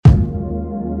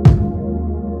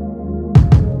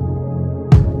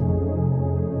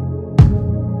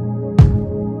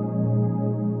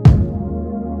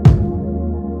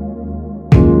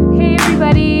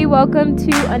welcome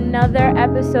to another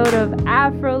episode of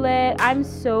Afrolit. I'm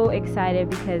so excited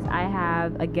because I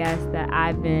have a guest that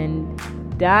I've been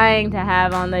dying to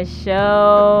have on the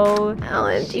show.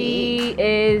 OMG. She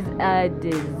is a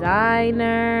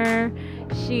designer.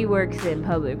 She works in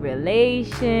public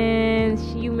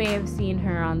relations. You may have seen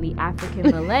her on the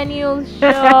African Millennials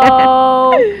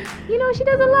show. You know, she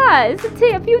does a lot. It's a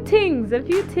few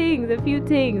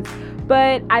things.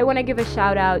 But I want to give a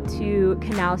shout out to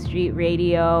Canal Street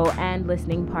Radio and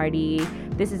Listening Party.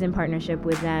 This is in partnership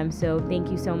with them. So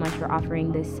thank you so much for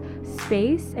offering this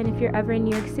space. And if you're ever in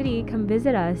New York City, come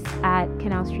visit us at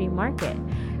Canal Street Market.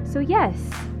 So yes,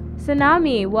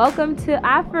 Sanami, welcome to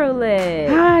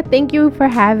Afrolit. Thank you for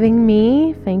having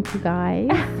me. Thank you, guys.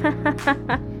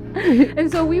 And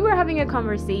so we were having a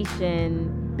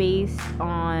conversation based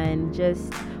on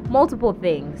just multiple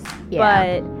things.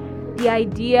 Yeah. But the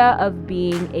idea of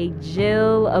being a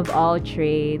Jill of all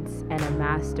trades and a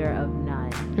master of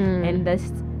none. And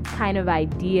this kind of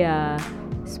idea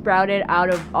sprouted out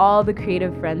of all the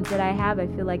creative friends that I have. I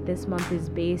feel like this month is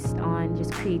based on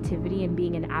just creativity and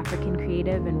being an African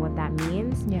creative and what that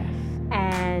means. Yes.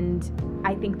 And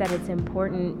I think that it's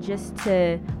important just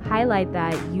to highlight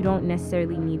that you don't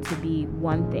necessarily need to be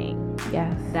one thing.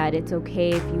 Yes. That it's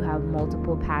okay if you have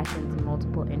multiple passions and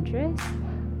multiple interests.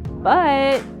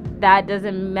 But that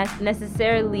doesn't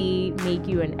necessarily make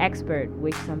you an expert,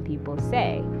 which some people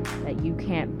say, that you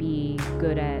can't be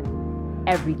good at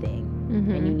everything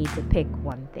and you need to pick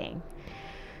one thing.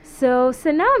 So,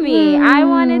 Sanami, I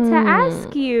wanted to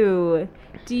ask you,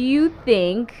 do you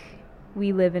think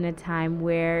we live in a time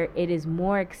where it is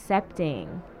more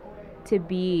accepting to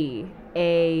be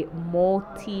a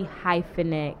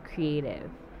multi-hyphenate creative?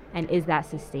 And is that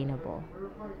sustainable?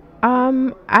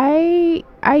 I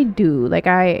do. Like,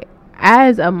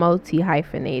 as a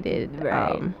multi-hyphenated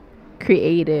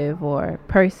creative or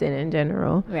person in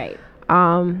general. Right.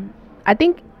 I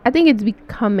think it's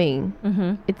becoming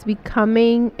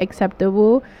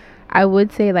acceptable. I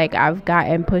would say, like, I've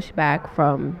gotten pushback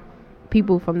from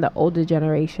people from the older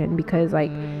generation because, like,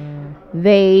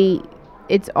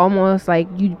 it's almost like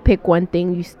you pick one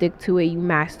thing, you stick to it, you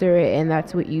master it, and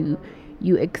that's what you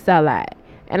excel at.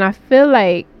 And I feel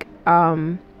like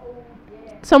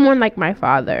someone like my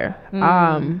father,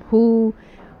 who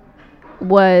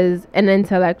was an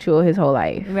intellectual his whole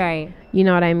life. Right. You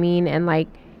know what I mean? And, like,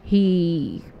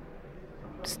 he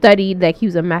studied, like, he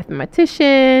was a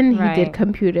mathematician. Right. He did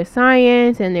computer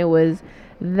science, and it was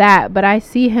that. But I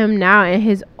see him now in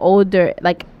his older,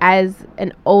 like, as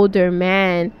an older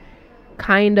man,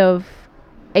 kind of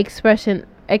expressing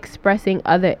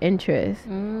other interests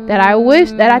that I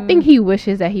think he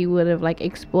wishes that he would have, like,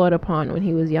 explored upon when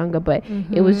he was younger. But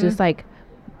it was just like,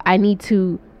 I need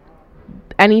to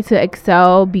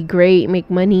excel, be great, make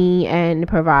money, and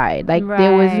provide. Like,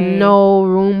 there was no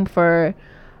room for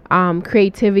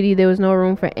creativity. There was no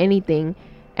room for anything.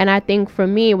 And I think for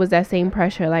me, it was that same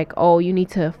pressure, like, oh, you need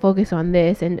to focus on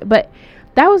this. But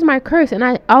that was my curse. And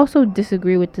I also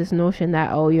disagree with this notion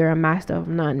that, oh, you're a master of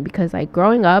none. Because, like,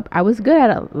 growing up, I was good at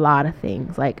a lot of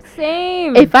things. Like,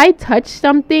 same. If I touched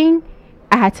something,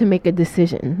 I had to make a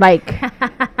decision. Like,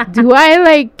 do I,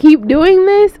 like, keep doing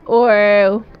this?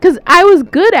 Or, because I was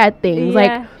good at things.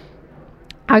 Yeah.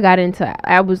 Like,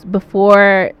 I was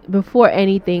before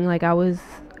anything, like, I was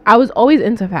always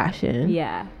into fashion.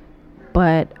 Yeah.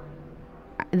 But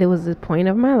there was a point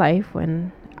of my life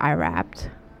when I rapped.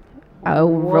 I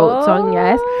wrote songs.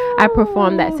 Yes, I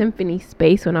performed at Symphony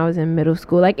Space when I was in middle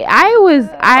school. Like, I was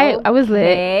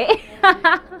lit.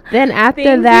 Then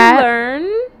after that,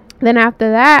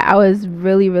 I was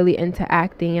really, really into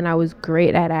acting, and I was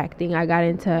great at acting. I got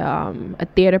into a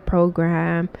theater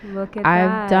program. Look at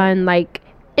I've done, like,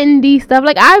 indie stuff.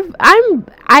 Like,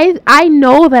 I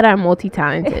know that I'm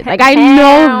multi-talented. Like, I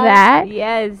know that.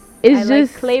 Yes. It's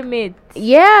just, like, claim it.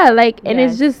 Yeah, like, and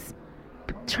it's just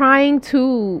trying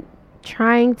to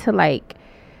like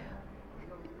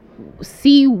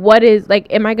see what is, like,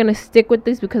 am I gonna stick with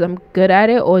this because I'm good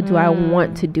at it, or do I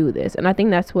want to do this? And I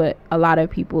think that's what a lot of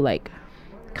people, like,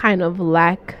 kind of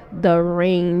lack the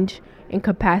range and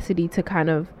capacity to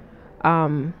kind of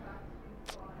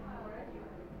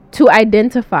to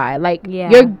identify, like,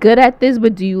 you're good at this,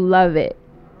 but do you love it?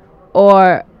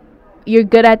 Or you're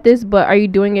good at this, but are you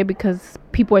doing it because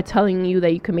people are telling you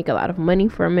that you can make a lot of money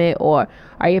from it? Or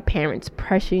are your parents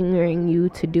pressuring you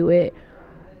to do it?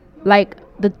 Like,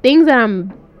 the things that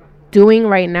I'm doing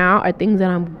right now are things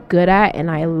that I'm good at and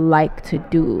I like to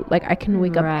do. Like, I can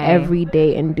wake up every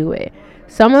day and do it.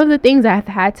 Some of the things I've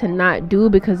had to not do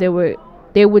because they were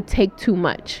they would take too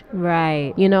much.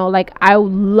 Right. You know, like I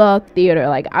love theater.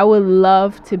 Like I would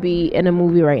love to be in a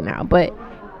movie right now, but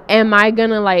am I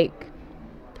gonna like,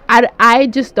 I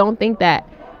just don't think that,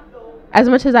 as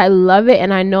much as I love it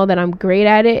and I know that I'm great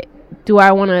at it, do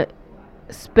I want to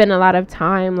spend a lot of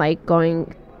time like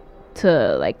going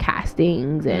to like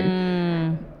castings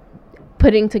and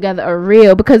putting together a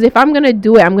reel? Because if I'm gonna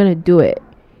do it, I'm gonna do it.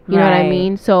 You know what I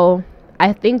mean? So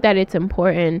I think that it's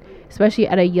important, especially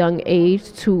at a young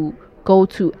age, to go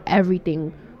to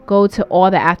everything. Go to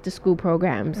all the after school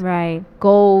programs. Right.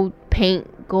 Go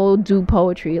paint. Go do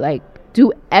poetry. Like,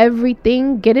 do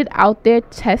everything. Get it out there.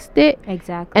 Test it.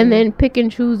 Exactly. And then pick and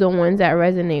choose the ones that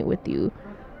resonate with you.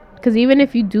 Because even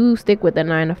if you do stick with a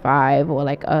 9 to 5 or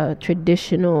like a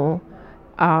traditional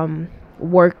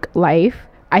work life,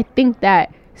 I think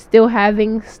that still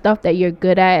having stuff that you're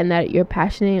good at and that you're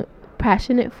passionate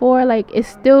for, like, it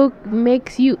still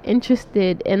makes you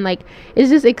interested, and like it's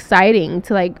just exciting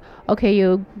to like, okay,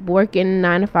 you're working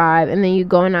 9 to 5 and then you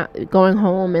going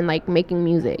home and like making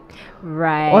music,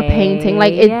 right, or painting.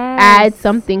 Like it adds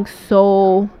something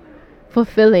so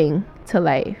fulfilling to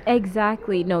life.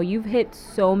 Exactly. No, you've hit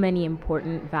so many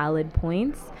important, valid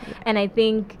points. And I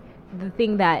think the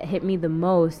thing that hit me the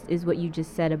most is what you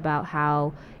just said about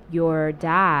how your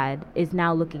dad is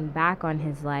now looking back on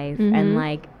his life and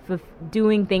like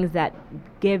doing things that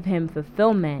give him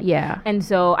fulfillment. Yeah. And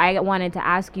so I wanted to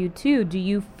ask you too, do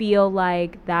you feel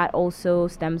like that also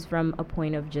stems from a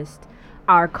point of just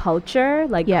our culture,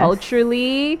 like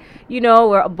culturally, you know,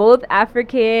 we're both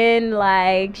African,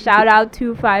 like shout out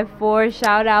 254,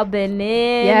 shout out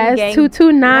Benin, yes, gang,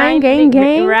 229,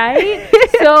 gang, right?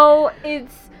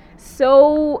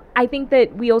 So I think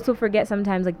that we also forget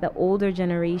sometimes, like the older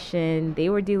generation, they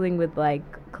were dealing with like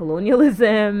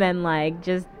colonialism and like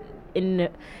just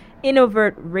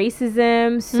overt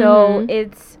racism. So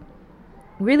it's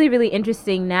really, really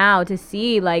interesting now to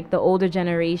see like the older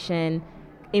generation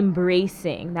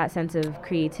embracing that sense of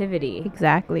creativity.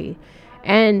 Exactly.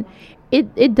 And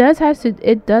it does have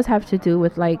to do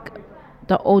with like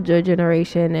the older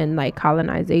generation and like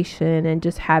colonization and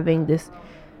just having this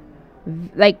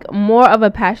like more of a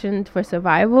passion for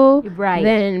survival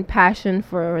than passion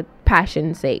for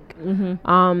passion's sake.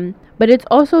 But it's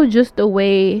also just the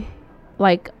way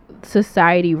like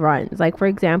society runs. Like, for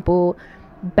example,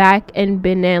 back in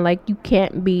Benin, like you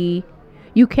can't be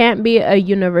a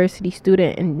university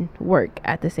student and work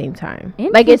at the same time.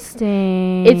 Like it's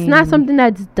not something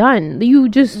that's done. You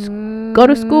just go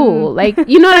to school, like,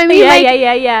 you know what I mean?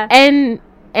 Yeah.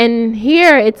 And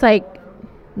here it's like,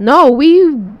 no, we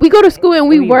go to school and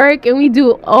we work and we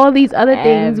do all these other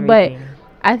things. But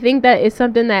I think that it's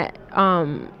something that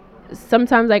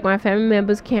sometimes like my family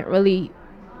members can't really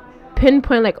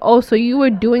pinpoint, like, oh, so you were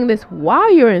doing this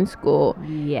while you're in school.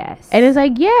 Yes. And it's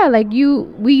like, yeah, like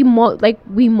we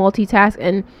multitask.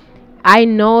 And I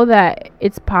know that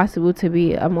it's possible to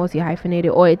be a multi-hyphenated,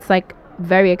 or it's like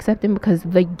very accepting, because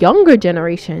the younger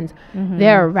generations,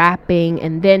 they're rapping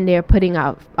and then they're putting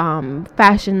out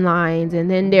fashion lines and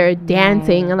then they're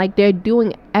dancing and like they're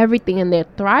doing everything and they're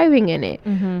thriving in it.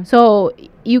 So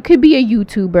you could be a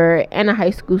YouTuber and a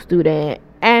high school student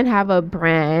and have a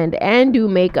brand and do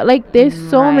makeup. Like there's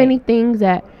so many things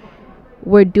that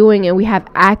we're doing and we have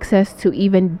access to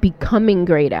even becoming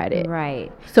great at it.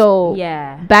 Right. So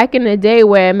back in the day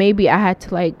where maybe I had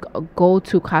to like go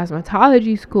to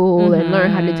cosmetology school and learn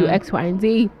how to do X, Y, and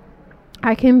Z,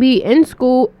 I can be in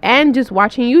school and just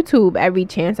watching YouTube every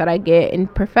chance that I get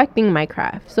and perfecting my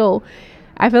craft. So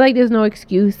I feel like there's no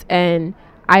excuse, and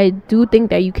I do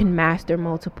think that you can master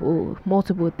multiple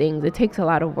things. It takes a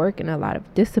lot of work and a lot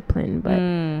of discipline, but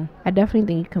I definitely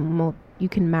think you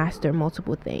can master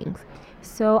multiple things.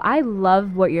 So I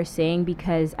love what you're saying,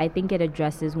 because I think it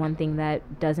addresses one thing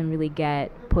that doesn't really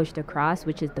get pushed across,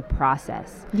 which is the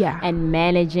process. Yeah. And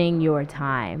managing your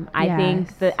time. I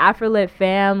think the Afrolit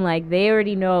fam, like, they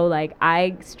already know, like,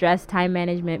 I stress time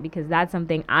management because that's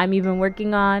something I'm even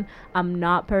working on. I'm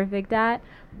not perfect at,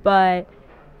 but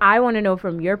I want to know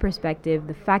from your perspective,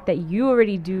 the fact that you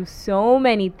already do so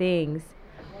many things,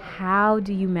 how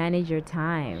do you manage your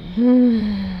time?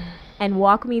 And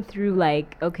walk me through,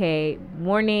 like, okay,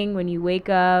 morning when you wake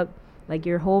up, like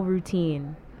your whole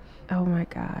routine. Oh my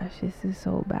gosh, this is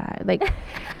so bad. Like,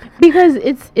 because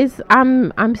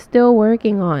I'm still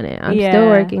working on it. I'm still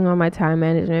working on my time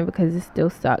management because it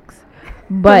still sucks.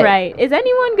 But right. Is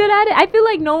anyone good at it? I feel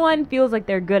like no one feels like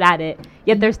they're good at it,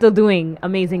 yet they're still doing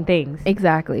amazing things.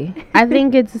 Exactly. I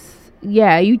think it's,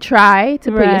 you try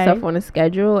to put yourself on a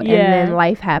schedule and then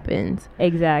life happens.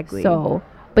 Exactly. So,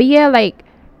 but like,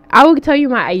 I will tell you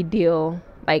my ideal,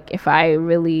 like, if I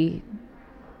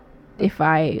if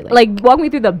I like walk me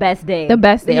through the best day. The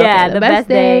best day. Yeah, okay. the best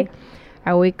day.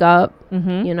 I wake up,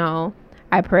 you know,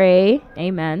 I pray.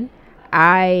 Amen.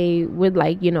 I would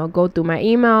like, you know, go through my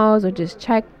emails or just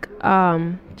check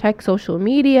social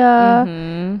media,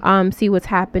 see what's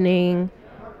happening.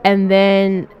 And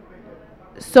then,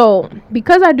 so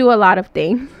because I do a lot of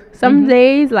things, some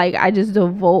days like I just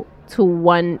devote to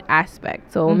one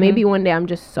aspect. So maybe one day I'm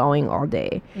just sewing all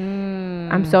day.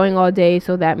 I'm sewing all day,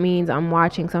 so that means I'm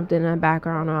watching something in the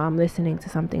background or I'm listening to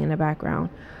something in the background.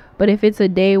 But if it's a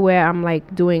day where I'm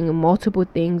like doing multiple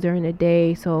things during the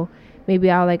day, so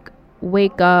maybe I'll like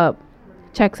wake up,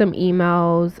 check some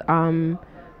emails,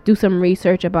 do some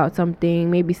research about something,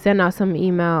 maybe send out some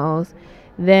emails.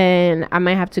 Then I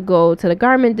might have to go to the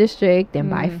garment district and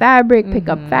buy fabric, pick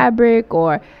up fabric,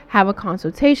 or have a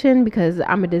consultation because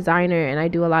I'm a designer and I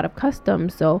do a lot of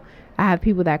customs. So I have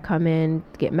people that come in,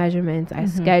 get measurements. I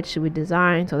sketch with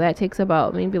design. So that takes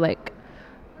about maybe like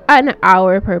an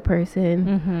hour per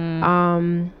person.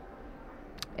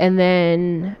 And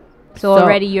then... So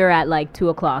already you're at like 2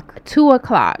 o'clock. 2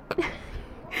 o'clock.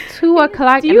 2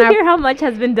 o'clock. Do you hear how much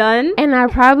has been done? And I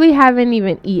probably haven't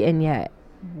even eaten yet.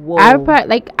 Whoa.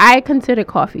 I consider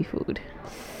coffee food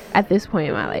at this point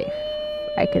in my life.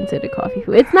 I consider coffee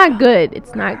food. It's not good.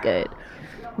 It's not good.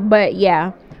 But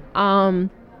yeah.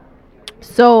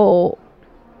 So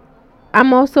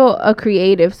I'm also a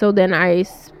creative. So then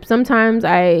sometimes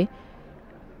I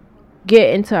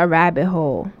get into a rabbit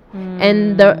hole.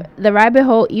 And the rabbit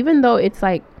hole, even though it's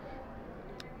like,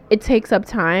 it takes up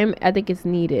time, I think it's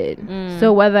needed.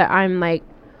 So whether I'm like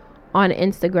on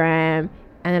Instagram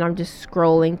and then I'm just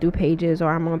scrolling through pages,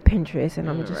 or I'm on Pinterest and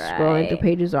I'm just scrolling through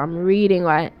pages, or I'm reading,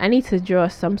 or I need to draw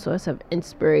some sort of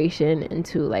inspiration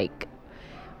into like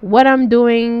what I'm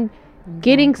doing,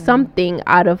 getting something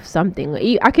out of something.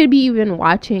 I could be even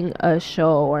watching a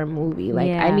show or a movie.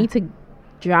 Like I need to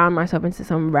drown myself into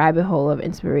some rabbit hole of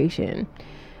inspiration.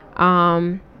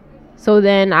 So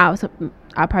then I'll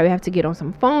probably have to get on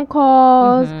some phone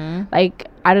calls. Like,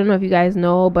 I don't know if you guys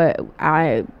know, but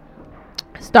I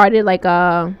started like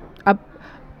a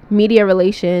media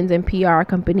relations and PR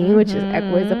company, which is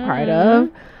Equa is a part of.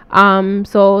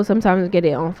 So sometimes I get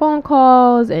it on phone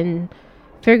calls and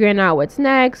figuring out what's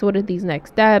next. What are these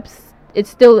next steps?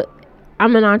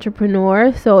 I'm an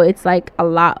entrepreneur, so it's like a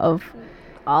lot of...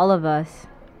 All of us.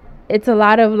 It's a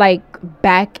lot of like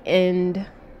back end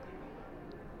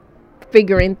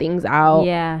figuring things out.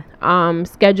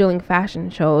 Scheduling fashion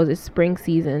shows. It's spring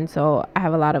season, so I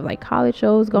have a lot of like college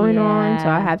shows going on, so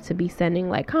I have to be sending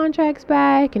like contracts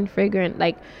back and figuring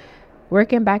like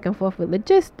working back and forth with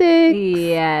logistics.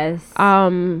 Let's see.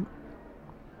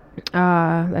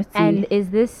 And is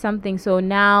this something, so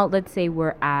now let's say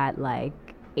we're at like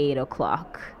 8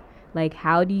 o'clock, like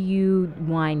how do you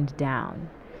wind down?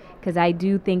 Because I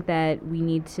do think that we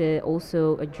need to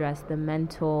also address the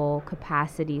mental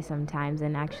capacity sometimes,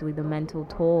 and actually the mental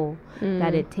toll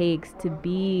that it takes to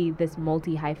be this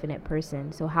multi-hyphenate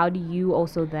person. So how do you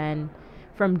also then,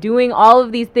 from doing all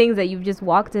of these things that you've just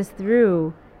walked us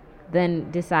through, then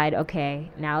decide,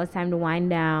 okay, now it's time to wind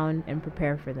down and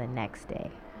prepare for the next day?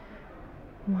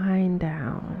 Wind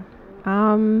down.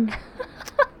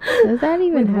 Does that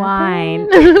even happen? Wine?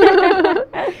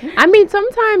 I mean,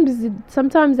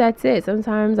 sometimes that's it.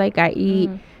 Sometimes like I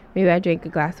eat, maybe I drink a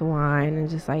glass of wine and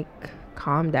just like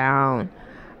calm down.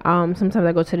 Sometimes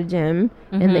I go to the gym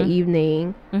in the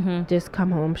evening, just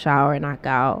come home, shower, and knock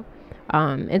out.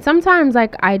 And sometimes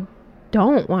like I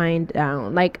don't wind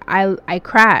down, like I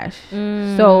crash.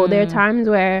 So there are times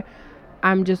where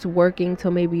I'm just working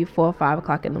till maybe 4 or 5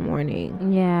 o'clock in the morning.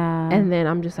 And then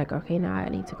I'm just like, okay, now I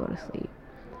need to go to sleep.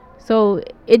 So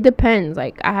it depends.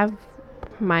 Like I have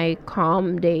my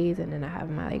calm days and then I have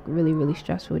my like really, really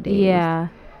stressful days.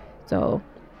 So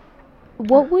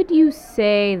what would you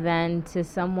say then to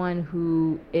someone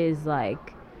who is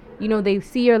like, you know, they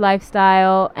see your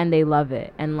lifestyle and they love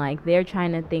it, and like they're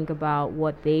trying to think about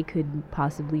what they could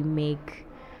possibly make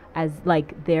as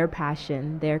like their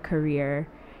passion, their career?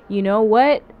 You know,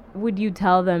 what would you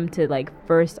tell them to like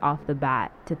first off the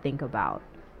bat to think about?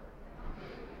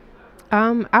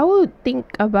 I would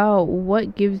think about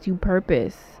what gives you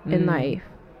purpose in life.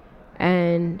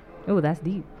 And oh, that's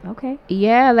deep. Okay.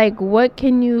 Yeah, like what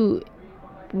can you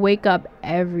wake up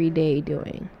every day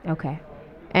doing? Okay.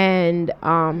 And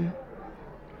I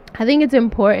think it's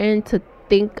important to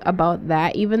think about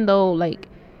that, even though like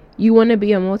you want to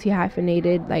be a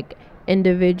multi-hyphenated like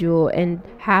individual and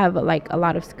have like a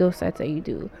lot of skill sets that you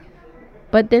do,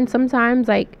 but then sometimes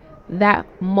like that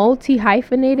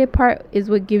multi-hyphenated part is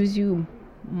what gives you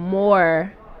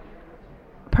more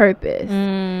purpose.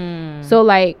 So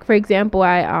like, for example,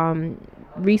 I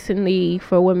recently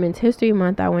for Women's History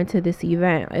Month, I went to this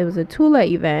event. It was a Tula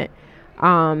event.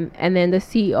 And then the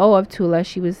CEO of Tula,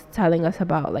 she was telling us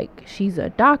about, like, she's a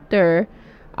doctor,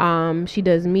 she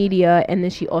does media, and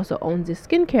then she also owns a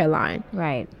skincare line.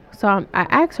 Right. So I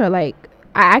asked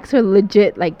her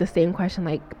legit, like, the same question,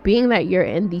 like, being that you're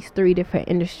in these 3 different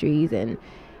industries and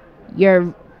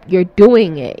you're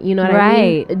doing it, you know what I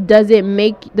mean? Does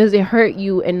it hurt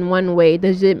you in one way?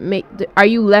 Are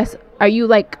you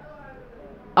like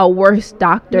a worse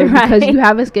doctor because you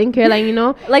have a skincare line, you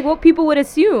know? Like what people would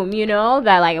assume, you know,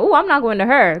 that like, oh, I'm not going to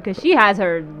her because she has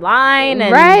her line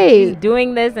and she's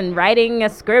doing this and writing a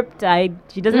script.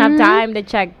 She doesn't have time to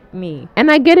check me.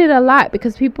 And I get it a lot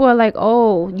because people are like,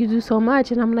 oh, you do so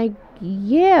much. And I'm like,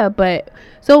 yeah, but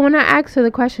so when I asked her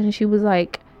the question, she was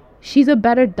like, she's a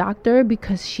better doctor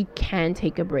because she can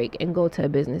take a break and go to a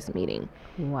business meeting.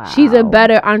 Wow. She's a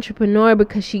better entrepreneur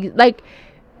because she, like,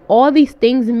 all these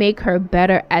things make her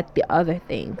better at the other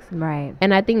things. Right.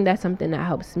 And I think that's something that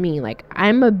helps me. Like,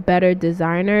 I'm a better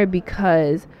designer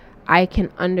because I can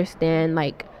understand,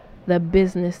 like, the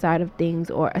business side of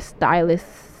things or a stylist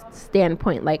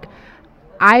standpoint. Like,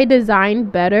 I design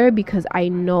better because I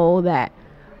know that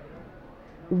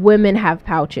women have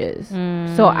pouches.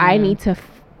 So I need to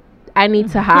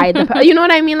hide the you know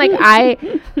what I mean? Like,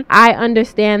 I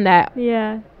understand that.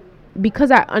 Yeah.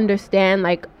 Because I understand,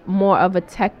 like, more of a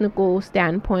technical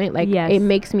standpoint, like, it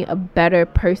makes me a better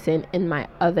person in my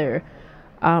other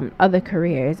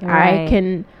careers.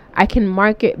 Right. I can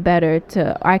market better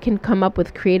I can come up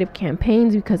with creative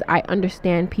campaigns because I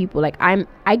understand people. Like,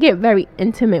 I get very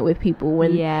intimate with people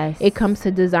when it comes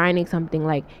to designing something.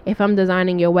 Like, if I'm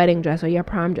designing your wedding dress or your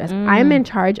prom dress, I'm in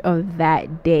charge of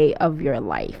that day of your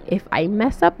life. If I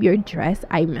mess up your dress,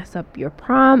 I mess up your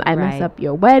prom, I mess up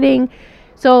your wedding.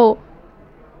 So,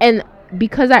 and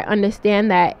because I understand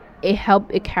that,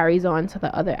 it carries on to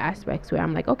the other aspects where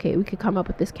I'm like, okay, we could come up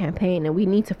with this campaign and we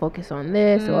need to focus on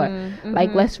this or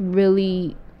like, let's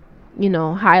really, you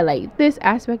know, highlight this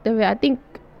aspect of it. I think,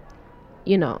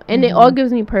 you know, and it all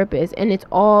gives me purpose, and it's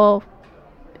all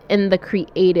in the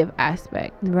creative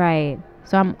aspect. Right.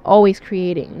 So I'm always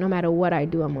creating. No matter what I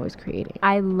do, I'm always creating.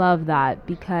 I love that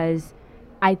because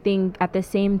I think at the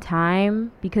same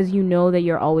time, because you know that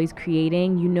you're always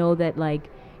creating, you know that, like,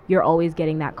 you're always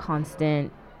getting that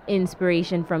constant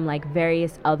inspiration from, like,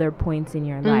 various other points in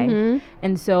your life.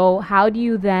 And so how do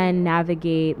you then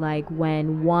navigate, like,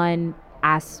 when one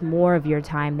asks more of your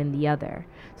time than the other?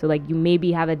 So, like, you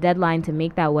maybe have a deadline to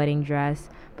make that wedding dress,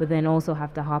 but then also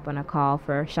have to hop on a call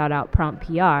for, shout out, Prompt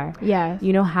PR. Yes.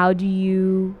 You know, how do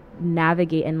you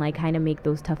navigate and, like, kind of make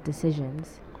those tough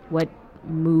decisions? What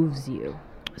moves you?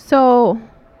 So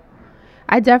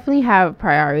I definitely have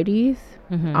priorities.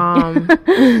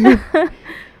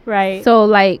 Right. So,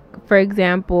 like, for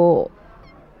example,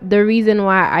 the reason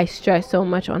why I stress so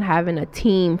much on having a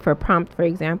team for Prompt, for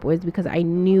example, is because I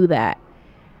knew that,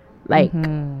 like,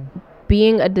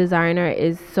 being a designer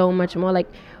is so much more, like,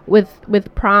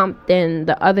 with Prompt and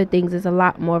the other things is a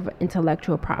lot more of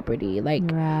intellectual property, like,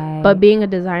 but being a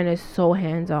designer is so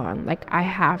hands-on. Like, I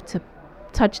have to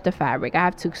touch the fabric, I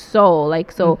have to sew,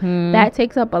 like, so that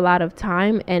takes up a lot of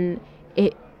time, and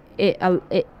it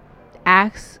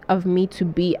asks of me to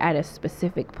be at a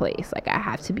specific place. Like, I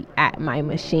have to be at my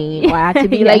machine, or I have to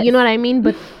be like, you know what I mean?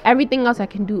 But everything else I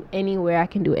can do anywhere, I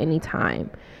can do anytime.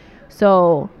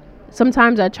 So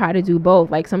sometimes I try to do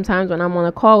both. Like, sometimes when I'm on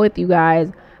a call with you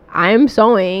guys, I'm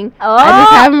sewing. I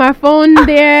just have my phone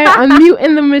there. I'm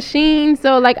muting the machine.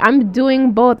 So, like, I'm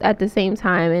doing both at the same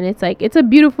time. And it's, like, it's a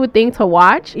beautiful thing to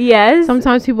watch. Yes.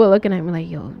 Sometimes people are looking at me like,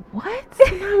 yo, what?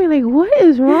 I'm like, what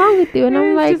is wrong with you? And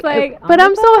I'm like, but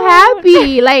I'm so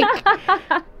happy. Like,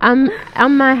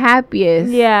 I'm my happiest.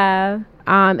 Yeah.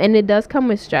 And it does come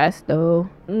with stress, though.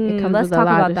 It comes with a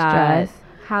lot of stress.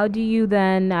 How do you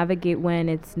then navigate when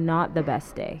it's not the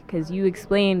best day? Because you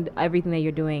explained everything that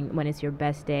you're doing when it's your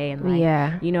best day. And,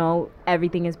 like, you know,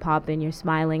 everything is popping. You're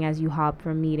smiling as you hop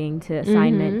from meeting to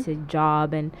assignment to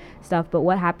job and stuff. But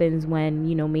what happens when,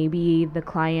 you know, maybe the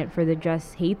client for the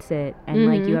dress hates it and,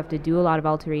 like, you have to do a lot of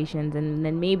alterations, and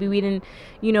then maybe you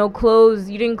didn't close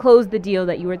the deal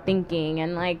that you were thinking,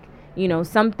 and, like, you know,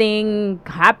 something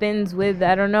happens with,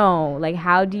 I don't know, like,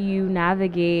 how do you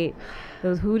navigate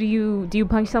those? Do you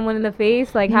punch someone in the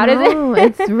face? Like, how does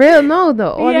it? It's real. No,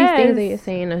 all these things that you're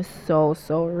saying are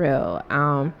so real.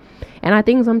 And I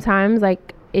think sometimes,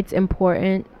 like, it's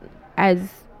important, as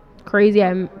crazy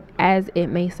as it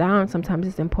may sound, sometimes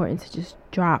it's important to just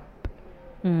drop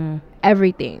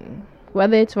everything,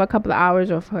 whether it's for a couple of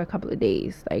hours or for a couple of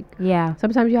days. Like,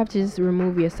 sometimes you have to just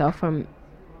remove yourself from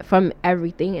from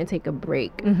everything and take a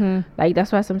break. Like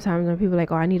that's why sometimes when people are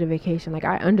like, oh, I need a vacation, like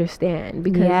I understand,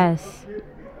 because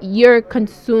you're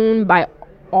consumed by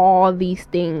all these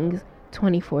things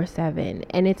 24/7,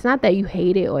 and it's not that you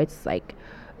hate it or it's like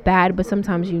bad, but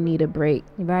sometimes you need a break.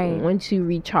 Right. Once you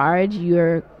recharge,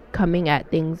 you're coming at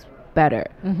things better.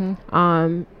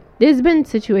 There's been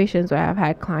situations where I've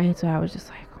had clients where I was just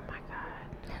like, oh my god,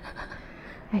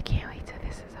 I can't wait till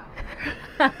this is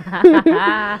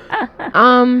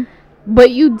over.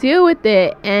 But you deal with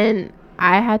it, and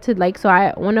I had to like,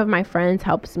 one of my friends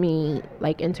helps me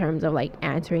like in terms of like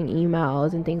answering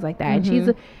emails and things like that,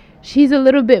 and she's a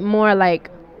little bit more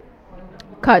like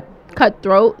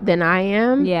cutthroat than I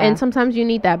am, and sometimes you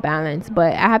need that balance.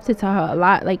 But I have to tell her a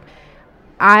lot, like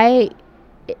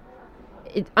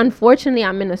unfortunately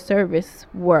I'm in a service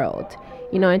world,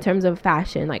 you know, in terms of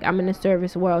fashion. Like I'm in a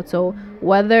service world, so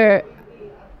whether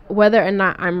or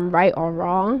not I'm right or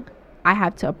wrong, I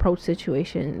have to approach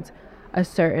situations a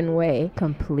certain way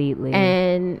completely,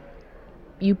 and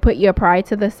you put your pride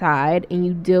to the side and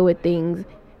you deal with things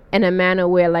in a manner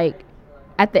where, like,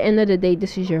 at the end of the day,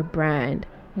 this is your brand,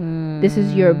 this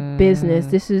is your business,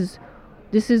 this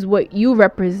is what you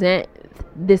represent,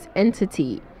 this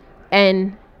entity.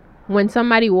 And when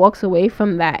somebody walks away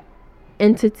from that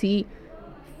entity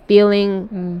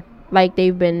feeling like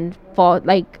they've been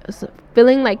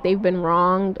feeling like they've been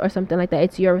wronged or something like that,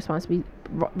 it's your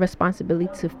responsibility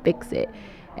to fix it.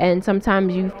 And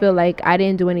sometimes you feel like I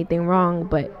didn't do anything wrong,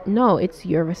 but no, it's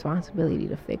your responsibility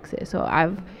to fix it. So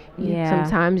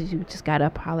sometimes you just gotta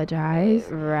apologize,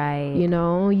 right? You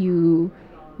know, you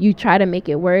try to make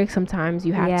it work. Sometimes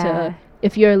you have to,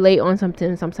 if you're late on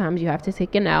something, sometimes you have to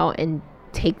take it out and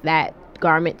take that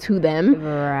garment to them,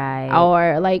 right?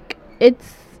 Or like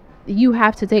you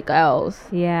have to take L's,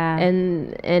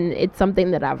 and it's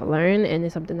something that I've learned, and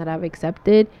it's something that I've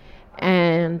accepted,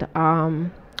 and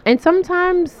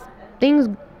sometimes things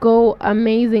go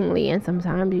amazingly, and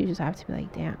sometimes you just have to be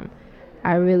like, damn,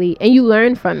 and you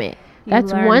learn from it.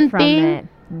 That's one thing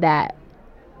that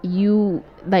you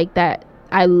like, that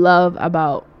I love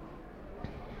about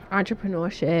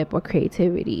entrepreneurship or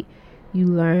creativity. You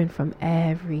learn from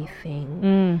everything.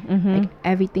 Like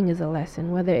everything is a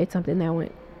lesson, whether it's something that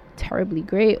went terribly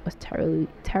great or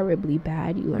terribly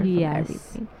bad. You learn from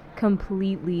everything.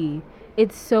 Completely.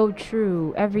 It's so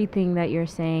true. Everything that you're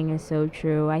saying is so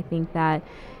true. I think that,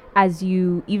 as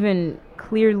you even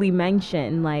clearly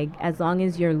mentioned, like, as long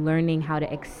as you're learning how to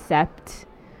accept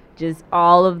just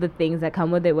all of the things that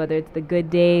come with it, whether it's the good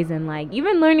days, and like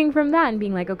even learning from that and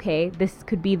being like, okay, this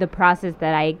could be the process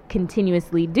that I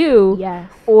continuously do,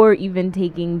 or even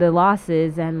taking the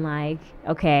losses and like,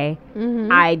 okay,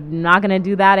 I'm not gonna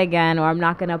do that again, or I'm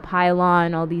not gonna pile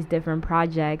on all these different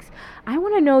projects. I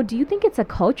want to know, do you think it's a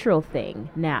cultural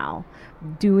thing now,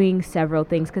 doing several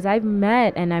things? Because I've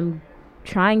met, and I'm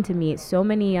trying to meet, so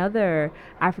many other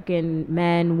African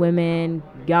men, women,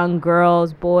 young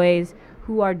girls, boys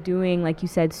who are doing, like you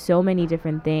said, so many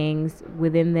different things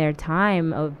within their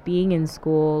time of being in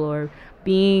school, or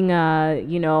being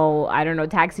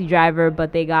taxi driver,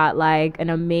 but they got like an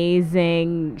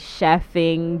amazing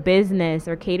chefing business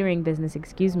or catering business,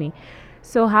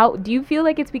 So how do you feel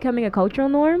like it's becoming a cultural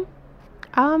norm?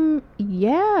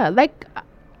 Like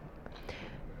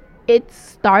it's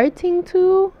starting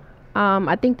to.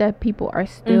 I think that people are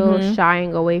still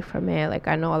shying away from it. Like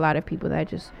I know a lot of people that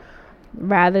just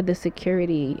rather the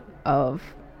security of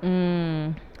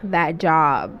that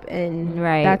job, and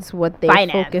that's what they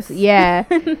focus.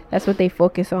 That's what they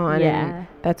focus on, and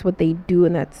that's what they do,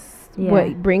 and that's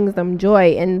what brings them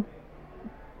joy. And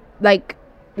like,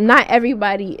 not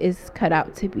everybody is cut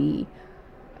out to be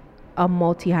a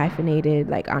multi-hyphenated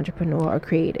like entrepreneur or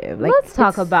creative. Like, let's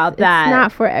talk about that. It's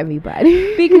not for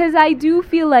everybody. Because I do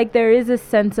feel like there is a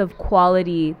sense of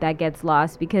quality that gets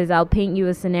lost, because I'll paint you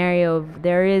a scenario of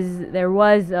there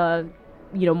was a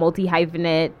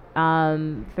multi-hyphenate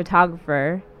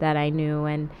photographer that I knew,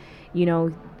 and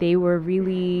they were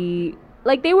really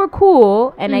like, they were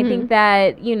cool, and I think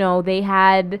that they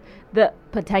had the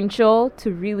potential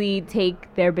to really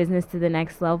take their business to the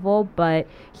next level, but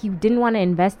he didn't want to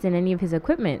invest in any of his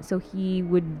equipment, so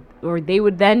they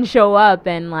would then show up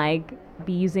and like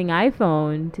be using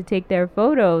iPhone to take their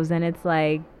photos, and it's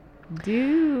like,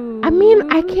 dude, I mean,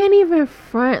 I can't even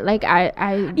front, like I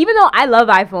even though I love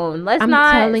iPhone,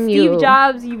 telling you, Steve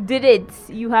Jobs, you did it,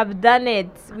 you have done it,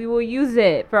 we will use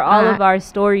it for all of our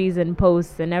stories and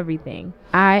posts and everything.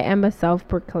 I am a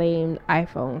self-proclaimed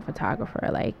iPhone photographer,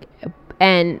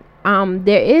 and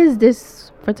there is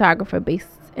this photographer based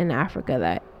in Africa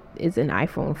that is an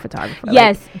iPhone photographer.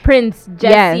 Yes, like, Prince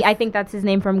Jesse. Yes. I think that's his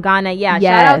name, from Ghana. Yeah,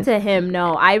 yes. Shout out to him.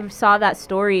 No, I saw that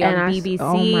story on BBC.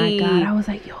 Oh my God, I was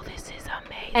like, yo, this is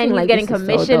amazing. And he's getting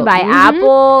commissioned by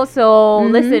Apple. So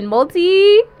listen,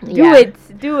 Multi,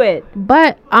 do it.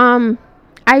 But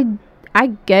I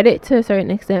get it to a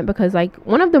certain extent, because like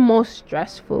one of the most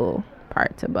stressful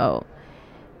parts about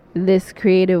this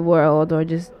creative world, or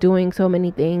just doing so many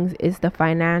things, is the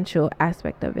financial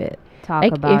aspect of it. Talk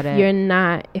about it.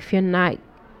 If you're not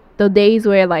the days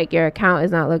where like your account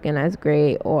is not looking as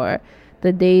great, or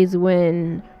the days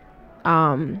when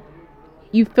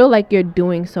you feel like you're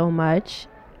doing so much,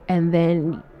 and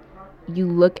then you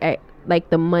look at like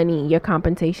the money, your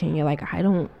compensation, you're like, I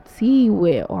don't see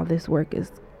where all this work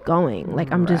is going.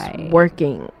 Like, I'm just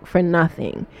working for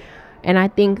nothing. And I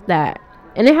think that,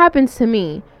 and it happens to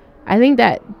me, I think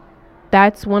that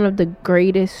that's one of the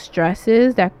greatest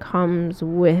stresses that comes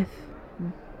with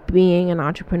being an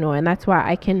entrepreneur. And that's why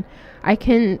I can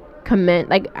comment,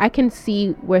 like, I can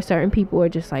see where certain people are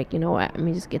just like, you know what, let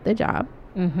me just get the job.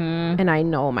 And I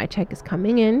know my check is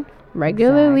coming in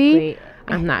regularly.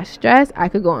 Exactly. I'm not stressed. I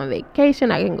could go on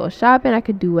vacation, I can go shopping, I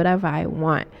could do whatever I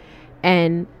want.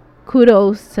 And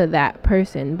kudos to that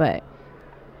person. But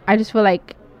I just feel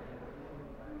like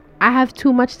I have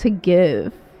too much to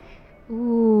give.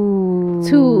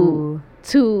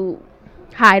 To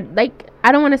hide, like,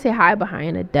 I don't want to say hide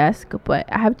behind a desk, but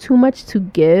I have too much to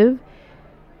give,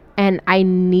 and I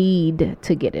need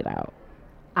to get it out.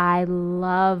 I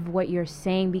love what you're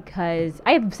saying, because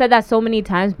I have said that so many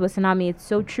times, but Sanami, it's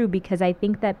so true, because I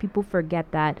think that people forget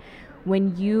that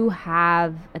when you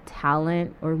have a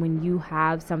talent, or when you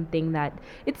have something that,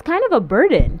 it's kind of a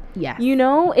burden. Yes. You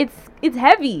know, it's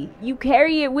heavy. You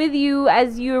carry it with you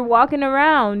as you're walking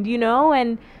around, you know,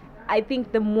 and I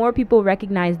think the more people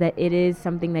recognize that it is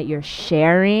something that you're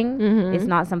sharing, it's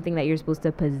not something that you're supposed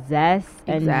to possess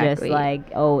and just like,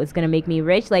 oh, it's going to make me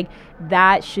rich. Like,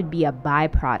 that should be a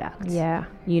byproduct. Yeah.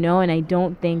 You know, and I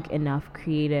don't think enough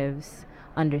creatives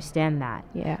understand that.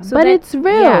 Yeah. So but it's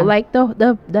real. Yeah. Like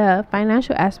the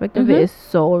financial aspect of it is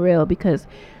so real, because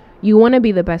you want to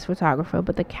be the best photographer,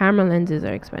 but the camera lenses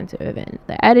are expensive, and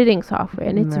the editing software,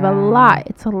 and it's a lot.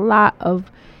 It's a lot of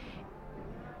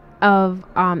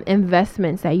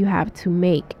investments that you have to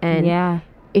make. And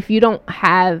if you don't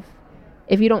have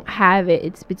it,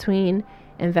 it's between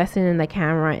investing in the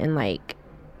camera and like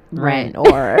rent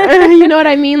or you know what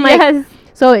I mean? Like,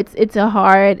 so it's a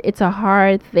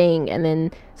hard thing. And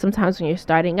then sometimes when you're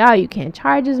starting out, you can't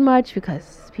charge as much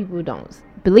because people don't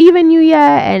believe in you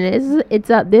yet, and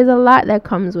there's a lot that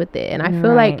comes with it. And I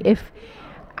feel like if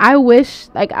I wish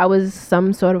like I was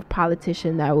some sort of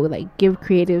politician that would like give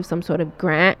creatives some sort of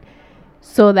grant,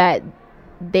 so that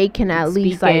they can at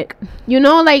least like, you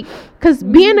know, like, because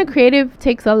being a creative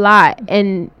takes a lot.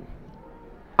 And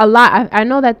I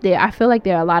know that I feel like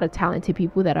there are a lot of talented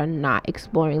people that are not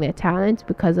exploring their talents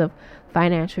because of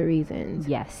financial reasons.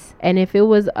 Yes. And if it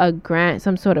was a grant,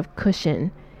 some sort of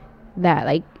cushion that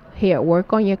like, here,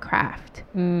 work on your craft,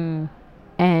 and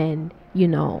you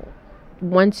know,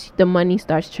 once the money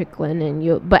starts trickling,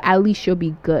 and but at least you'll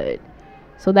be good.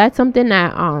 So that's something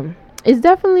that it's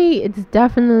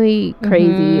definitely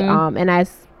crazy. And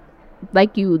as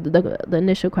like the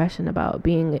initial question about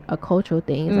being a cultural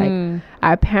thing, is like,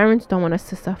 our parents don't want us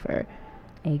to suffer.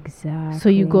 Exactly. So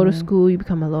you go to school, you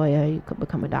become a lawyer, you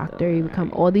become a doctor, you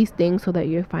become all these things so that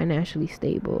you're financially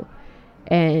stable.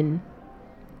 And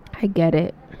I get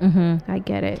it. I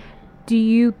get it. Do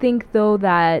you think though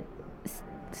that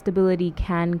stability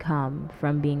can come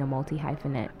from being a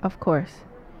multi-hyphenate? Of course.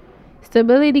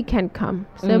 Stability can come.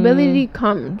 Stability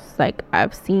comes. Like,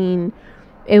 I've seen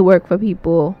it work for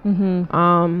people.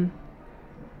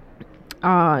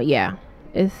 Yeah,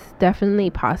 it's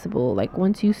definitely possible. Like,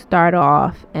 once you start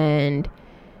off and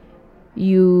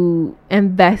you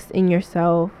invest in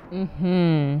yourself,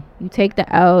 you take the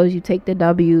L's, you take the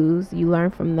W's, you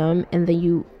learn from them, and then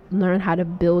you learn how to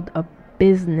build a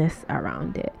business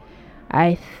around it.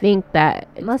 I think that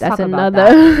that's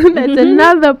another that's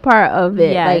another part of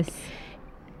it. Yes. Like,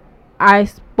 I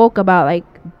spoke about like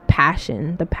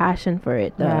the passion for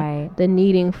it, the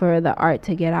needing for the art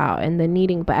to get out, and the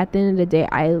needing, but at the end of the day,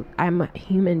 I'm a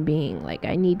human being. Like,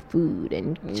 I need food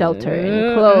and shelter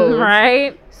and clothes,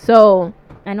 right? So,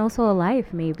 and also a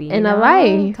life, maybe, and a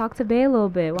life. Talk to Bay a little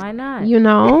bit, why not, you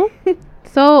know?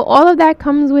 So all of that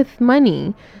comes with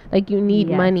money. Like, you need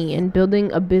money, and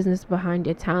building a business behind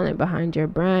your talent, behind your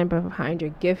brand, behind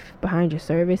your gift, behind your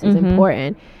service is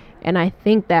important. And I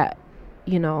think that,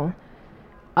 you know,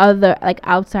 other like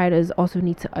outsiders also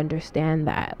need to understand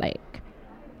that, like,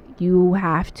 you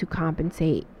have to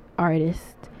compensate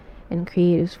artists and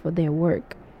creatives for their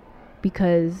work,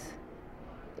 because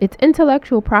it's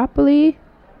intellectual property,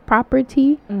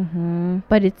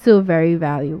 but it's still very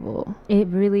valuable. It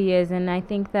really is. And I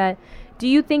think that, do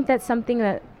you think that's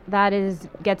something that is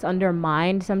gets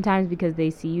undermined sometimes because they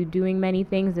see you doing many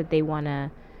things, that they want to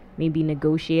maybe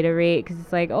negotiate a rate? Because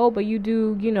it's like, oh, but you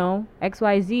do,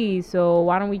 XYZ, so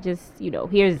why don't we just,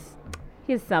 here's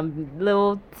some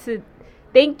little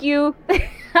thank you.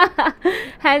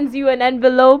 Hands you an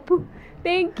envelope.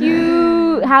 Thank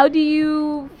you. How do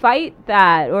you fight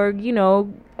that? Or,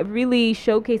 really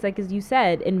showcase, like as you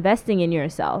said, investing in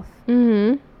yourself?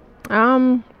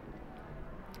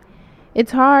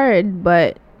 It's hard,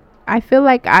 but I feel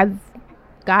like I've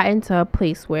gotten to a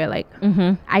place where, like,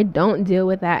 I don't deal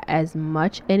with that as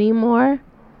much anymore.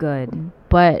 Good.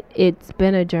 But it's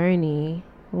been a journey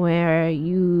where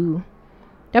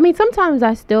sometimes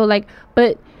I still, like,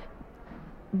 but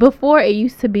before it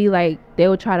used to be like they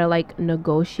would try to, like,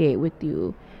 negotiate with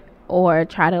you or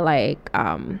try to, like,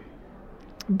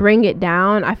 bring it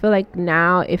down. I feel like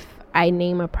now if I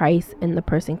name a price and the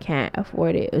person can't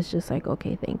afford it, it's just like,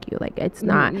 okay, thank you. Like, it's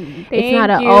not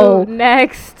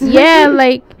next. Yeah,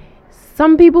 like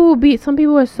some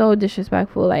people are so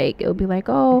disrespectful. Like, it'll be like,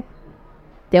 oh,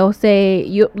 they'll say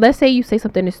let's say you say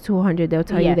something is 200, they'll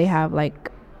tell you they have,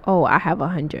 like, oh, I have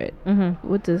 100.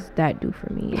 What does that do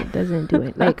for me? It doesn't do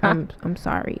it. Like, I'm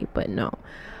sorry, but no.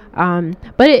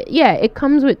 But it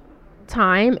comes with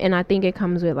time, and I think it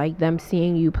comes with, like, them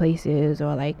seeing you places,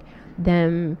 or like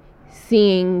them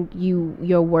seeing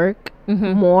your work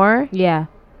more. Yeah,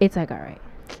 it's like, all right,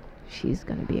 she's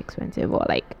gonna be expensive, or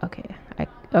like, okay,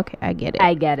 I get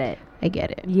it.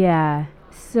 Yeah.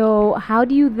 So how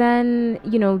do you then,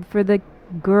 for the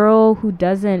girl who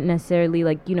doesn't necessarily,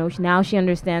 like, now she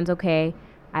understands, okay,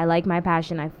 I like my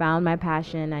passion, I found my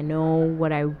passion, I know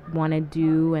what I want to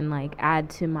do and, like, add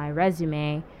to my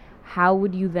resume, how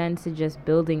would you then suggest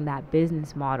building that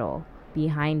business model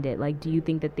behind it? Like, do you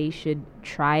think that they should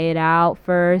try it out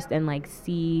first and, like,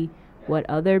 see what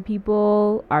other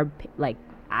people are like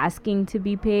asking to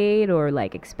be paid or,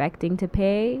 like, expecting to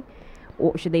pay?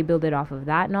 Or should they build it off of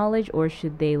that knowledge? Or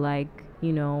should they, like,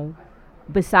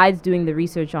 besides doing the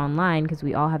research online, because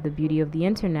we all have the beauty of the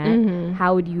internet,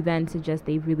 how would you then suggest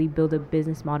they really build a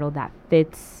business model that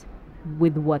fits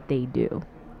with what they do?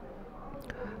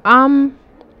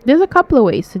 There's a couple of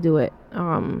ways to do it.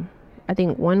 I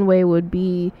think one way would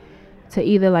be to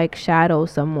either, like, shadow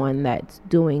someone that's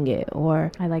doing it,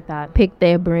 or I like that, pick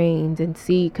their brains and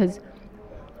see, because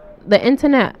the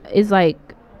internet is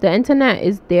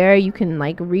there, you can,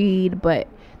 like, read, but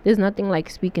there's nothing like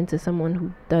speaking to someone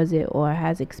who does it or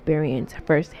has experience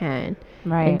firsthand,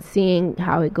 right, and seeing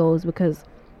how it goes, because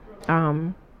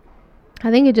I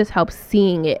think it just helps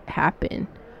seeing it happen.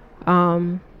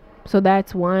 So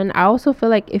that's one. I also feel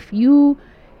like if you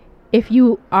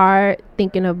are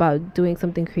thinking about doing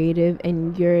something creative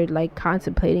and you're, like,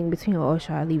 contemplating between, oh,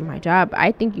 should I leave my job,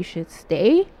 I think you should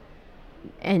stay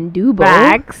and do both.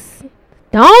 Facts.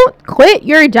 Don't quit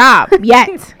your job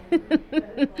yet.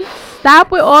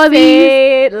 Stop with all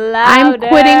these I'm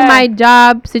quitting my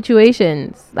job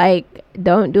situations. Like,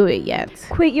 don't do it yet.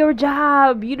 Quit your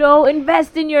job,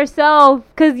 invest in yourself,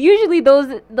 because usually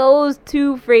those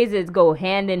two phrases go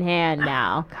hand in hand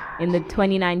now. In the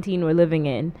 2019 we're living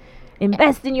in.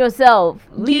 Invest in yourself,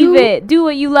 leave it, do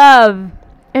what you love.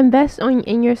 Invest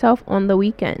in yourself on the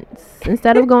weekends.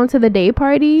 Instead of going to the day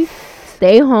party,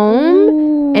 stay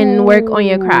home and work on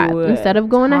your craft. Instead of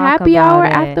going to happy hour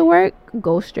after work,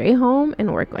 go straight home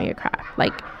and work on your craft.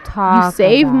 Like, you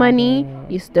save money,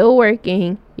 you're still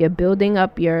working, you're building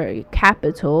up your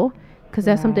capital, because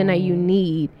that's something that you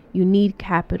need. You need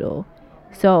capital.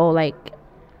 So, like,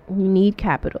 you need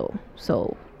capital.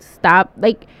 So stop.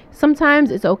 Like,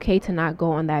 sometimes it's okay to not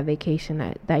go on that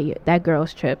vacation, that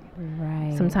girl's trip.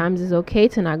 Right. Sometimes it's okay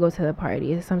to not go to the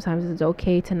party. Sometimes it's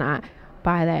okay to not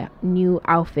buy that new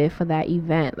outfit for that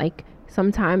event. Like,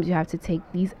 sometimes you have to take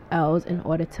these L's in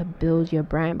order to build your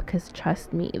brand, because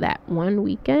trust me, that one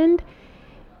weekend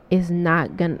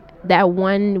not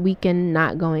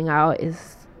going out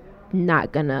is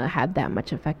not gonna have that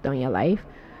much effect on your life.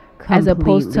 Completely. As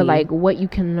opposed to, like, what you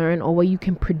can learn or what you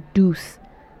can produce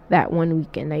that one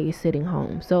weekend that you're sitting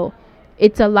home. So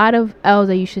it's a lot of L's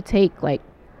that you should take, like,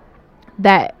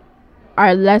 that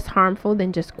are less harmful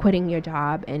than just quitting your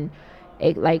job and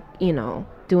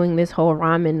doing this whole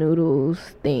ramen noodles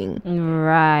thing.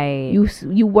 Right.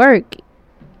 You work.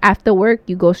 After work,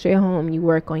 you go straight home. You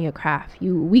work on your craft.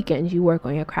 Weekends, you work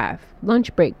on your craft.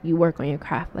 Lunch break, you work on your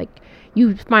craft. Like,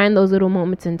 you find those little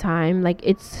moments in time. Like,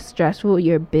 it's stressful.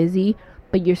 You're busy,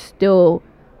 but you're still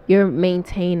you're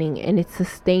maintaining, and it's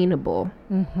sustainable.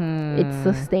 It's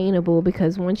sustainable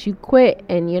because once you quit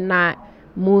and you're not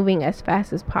moving as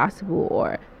fast as possible,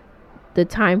 or the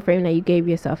time frame that you gave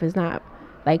yourself is not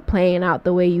like playing out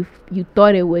the way you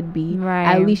thought it would be,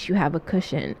 at least you have a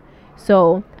cushion.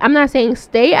 So I'm not saying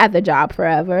stay at the job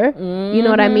forever, you know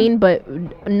what I mean, but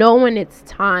know when it's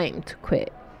time to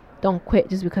quit. Don't quit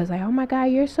just because like, oh my god,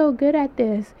 you're so good at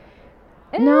this.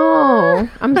 No,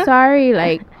 I'm sorry.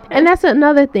 Like, and that's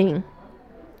another thing.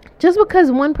 Just because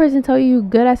one person tell you you're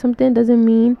good at something doesn't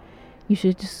mean you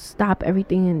should just stop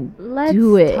everything and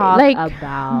do it. Like,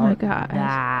 about oh my god,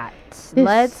 that.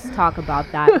 Let's talk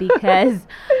about that because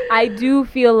I do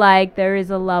feel like there is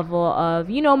a level of,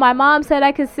 you know, my mom said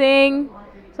I could sing,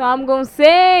 so I'm gonna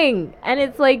sing, and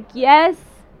it's like, yes,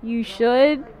 you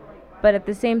should, but at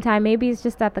the same time, maybe it's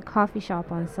just at the coffee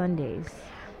shop on Sundays,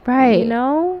 right? You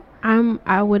know,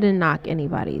 I wouldn't knock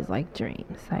anybody's like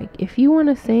dreams. Like, if you want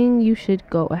to sing, you should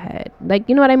go ahead. Like,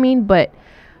 you know what I mean? But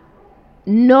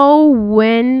know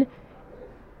when,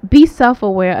 be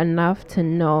self-aware enough to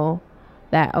know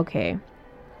that, okay,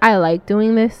 I like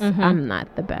doing this. I'm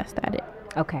not the best at it.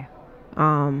 Okay.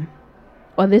 Or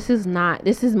this is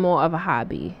more of a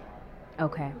hobby.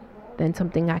 Okay. Than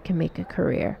something I can make a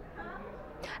career.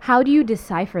 How do you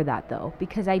decipher that though?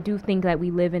 Because I do think that we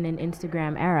live in an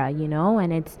Instagram era, you know,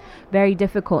 and it's very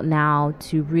difficult now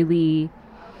to really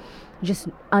just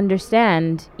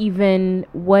understand even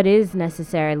what is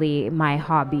necessarily my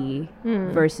hobby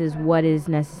versus what is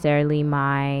necessarily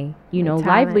my, you know,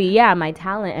 my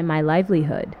talent and my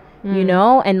livelihood, you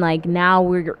know? And like now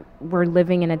we're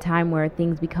living in a time where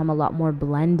things become a lot more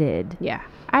blended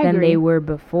than they were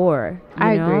before.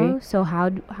 I agree. So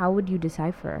how would you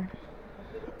decipher?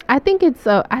 I think it's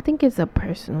a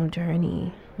personal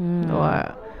journey,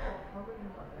 or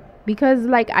because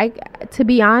like to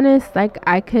be honest, like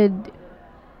I could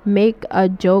make a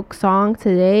joke song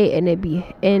today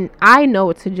and I know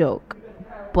it's a joke,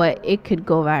 but it could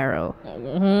go viral.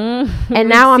 And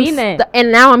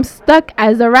now I'm stuck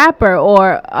as a rapper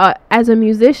or as a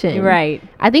musician. Right.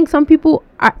 I think some people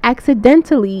are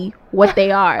accidentally what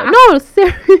they are. No,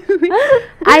 seriously.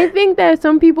 I think that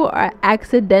some people are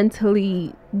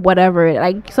accidentally whatever.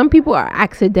 Like, some people are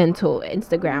accidental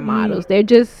Instagram models. They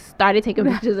just started taking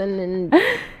pictures and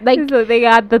like, so they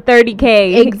got the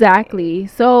 30K. Exactly.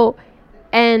 So,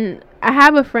 and I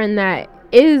have a friend that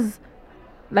is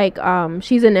like,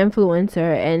 she's an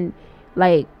influencer, and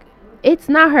like, it's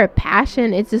not her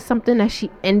passion. It's just something that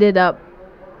she ended up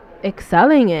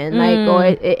excelling in, like, or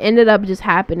it ended up just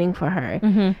happening for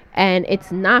her. And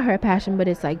it's not her passion, but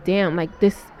it's like, damn, like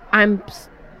this, I'm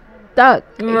stuck,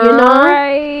 you know?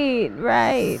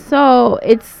 Right. So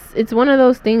it's one of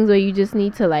those things where you just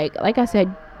need to like I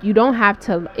said, you don't have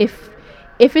to, if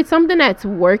it's something that's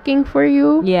working for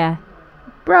you,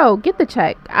 bro, get the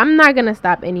check. I'm not gonna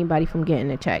stop anybody from getting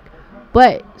a check,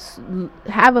 but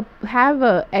have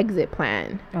a exit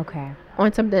plan. Okay.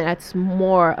 On something that's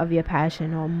more of your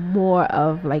passion, or more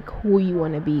of like who you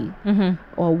want to be,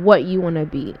 or what you want to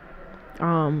be.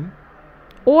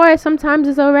 Or sometimes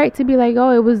it's all right to be like,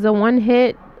 oh, it was the one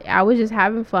hit, I was just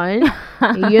having fun.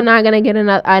 You're not gonna get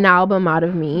an album out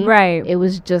of me, right? It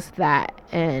was just that.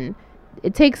 And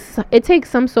it takes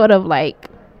some sort of like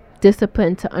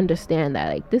discipline to understand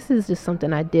that, like, this is just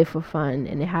something I did for fun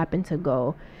and it happened to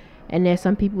go. And there's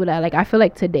some people that, like, I feel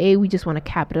like today we just want to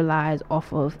capitalize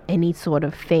off of any sort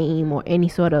of fame or any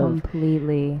sort of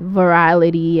completely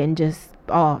virality, and just,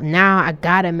 oh, now I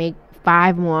gotta make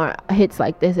 5 more hits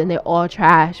like this, and they're all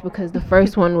trash because the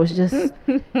first one was just,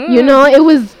 you know, it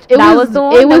was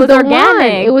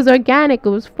organic. It was organic. It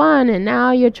was fun. And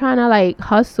now you're trying to like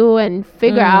hustle and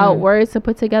figure out words to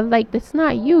put together. Like, that's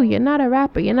not you. You're not a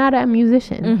rapper. You're not a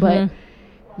musician, but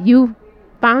you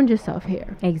found yourself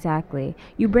here. Exactly.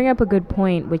 You bring up a good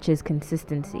point, which is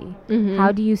consistency.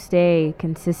 How do you stay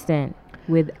consistent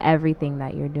with everything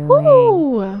that you're doing?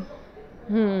 Ooh.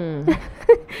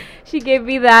 She gave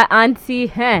me that auntie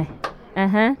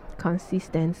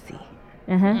consistency.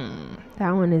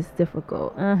 That one is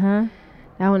difficult.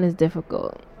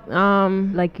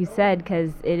 Like you said,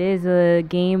 because it is a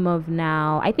game of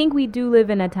now. I think we do live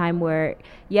in a time where,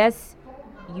 yes,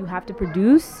 you have to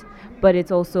produce, but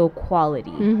it's also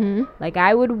quality. Like,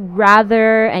 I would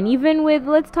rather, and even with,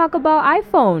 let's talk about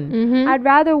iPhone, I'd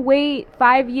rather wait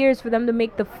 5 years for them to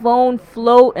make the phone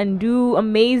float and do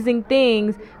amazing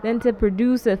things than to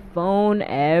produce a phone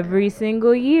every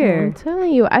single year. I'm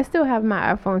telling you, I still have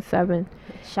my iPhone 7.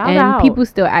 Shout out. And people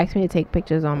still ask me to take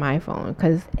pictures on my phone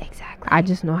because I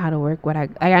just know how to work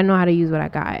I know how to use what I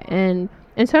got. And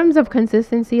in terms of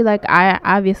consistency, like, I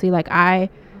obviously, like, I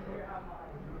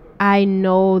I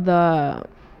know the,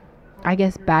 I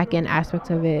guess, back end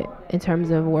aspects of it in terms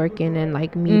of working in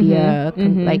like media,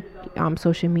 like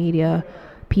social media,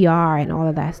 PR, and all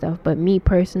of that stuff. But me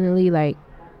personally, like,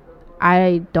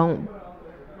 I don't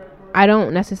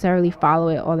necessarily follow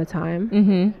it all the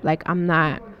time. Like, I'm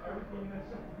not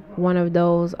one of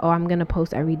those, oh, I'm gonna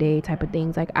post every day type of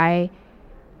things. Like, I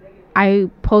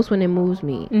post when it moves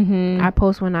me. I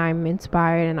post when I'm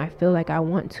inspired and I feel like I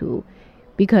want to,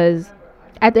 because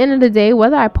at the end of the day,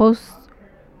 whether I post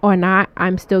or not,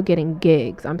 I'm still getting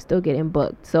gigs, I'm still getting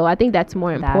booked. So I think that's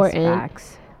more important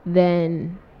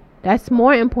than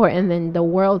the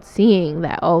world seeing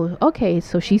that, oh, okay,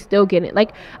 so she's still getting,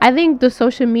 like, I think the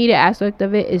social media aspect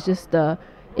of it is just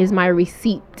is my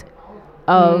receipt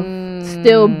of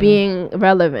still being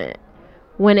relevant,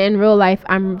 when in real life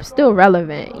I'm still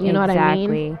relevant. You know what I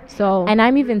mean? So, and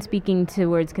I'm even speaking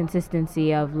towards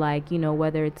consistency of, like, you know,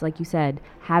 whether it's like you said,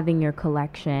 having your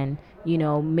collection, you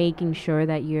know, making sure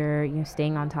that you're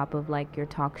staying on top of like your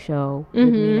talk show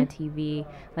with Mina TV.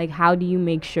 Like, how do you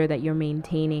make sure that you're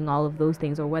maintaining all of those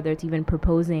things, or whether it's even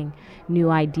proposing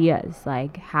new ideas?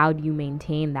 Like, how do you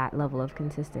maintain that level of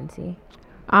consistency?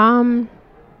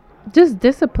 Just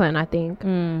discipline, I think.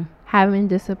 Having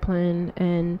discipline,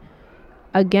 and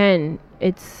again,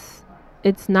 it's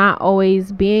not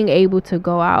always being able to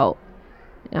go out.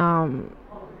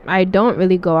 I don't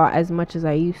really go out as much as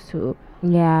I used to.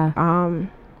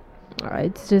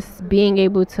 It's just being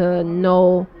able to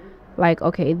know, like,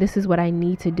 okay, this is what I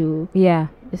need to do.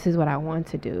 This is what I want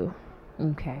to do.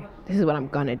 Okay. This is what I'm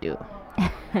gonna do.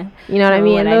 You know what I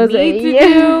mean? What I need to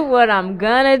do, what I'm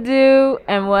gonna do,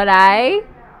 and what I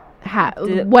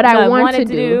want to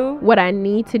do, what I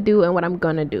need to do, and what I'm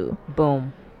gonna do.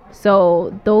 Boom.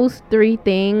 So those three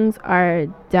things are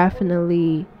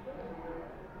definitely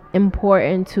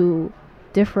important to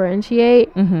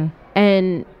differentiate.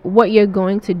 And what you're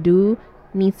going to do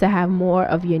needs to have more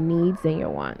of your needs than your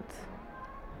wants.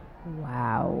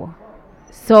 Wow.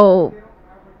 So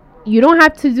you don't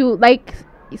have to do, like,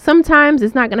 sometimes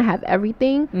it's not going to have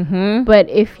everything. But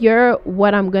if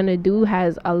what I'm going to do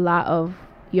has a lot of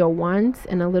your wants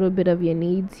and a little bit of your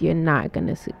needs, you're not going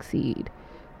to succeed.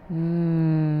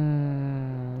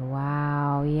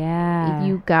 Wow. Yeah.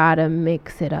 You gotta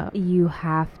mix it up. You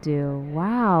have to.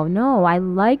 Wow. No, I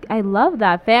love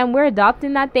that, fam. We're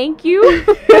adopting that. Thank you.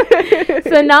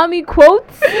 Sanami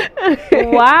quotes.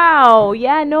 Wow.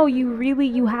 Yeah, no,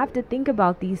 you have to think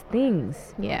about these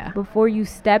things. Yeah. Before you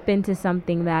step into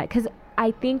something that, because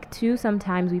I think too,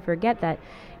 sometimes we forget that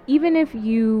even if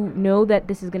you know that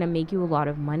this is going to make you a lot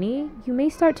of money, you may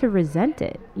start to resent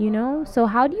it, you know? So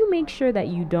how do you make sure that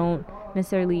you don't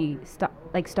necessarily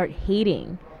start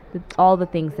hating all the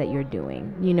things that you're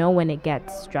doing, you know, when it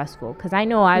gets stressful? Because I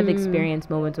know I've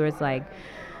experienced moments where it's like,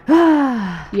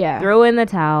 throw in the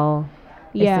towel.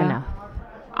 It's enough.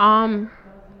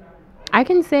 I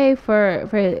can say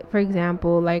for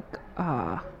example, like,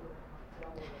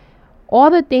 all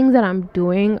the things that I'm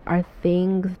doing are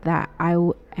things that I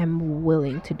am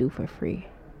willing to do for free.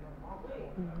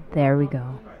 There we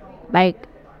go. Like,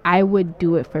 I would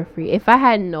do it for free if I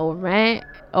had no rent,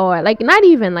 or like, not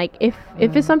even like, if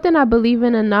it's something I believe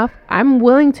in enough, I'm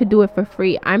willing to do it for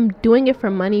free. I'm doing it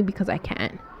for money because I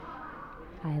can.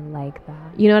 I like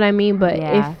that. You know what I mean? But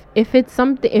if it's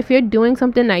something, if you're doing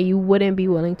something that you wouldn't be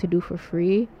willing to do for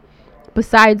free,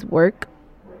 besides work,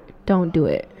 don't do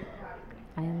it.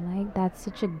 I like that's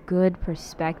such a good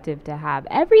perspective to have.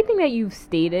 Everything that you've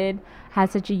stated has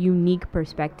such a unique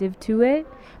perspective to it,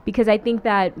 because I think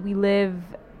that we live,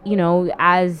 you know,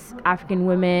 as African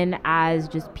women, as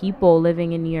just people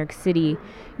living in New York City,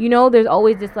 you know, there's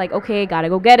always this like, okay, gotta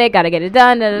go get it, gotta get it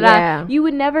done, da, da, da. You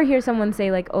would never hear someone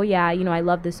say like, oh yeah, you know, I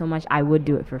love this so much, I would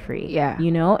do it for free.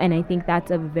 You know, and I think that's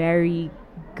a very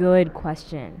good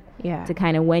question. To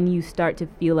kind of, when you start to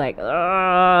feel like,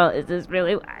 oh, is this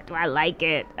really, do I like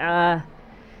it?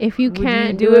 If you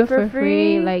can't do it for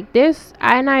free, like this,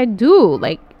 and I do,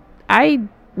 like, I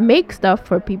make stuff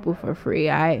for people for free.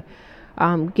 I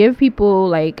give people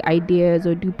like ideas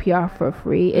or do PR for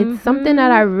free. It's something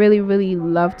that I really, really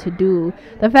love to do.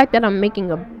 The fact that I'm making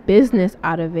a business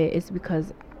out of it is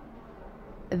because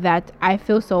that I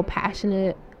feel so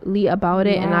passionately about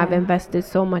it, and I've invested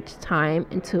so much time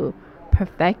into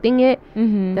perfecting it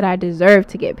that I deserve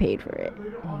to get paid for it.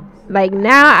 Like,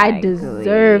 now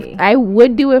I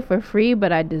would do it for free,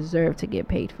 but I deserve to get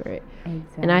paid for it.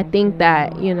 And I think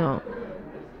that, you know,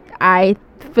 I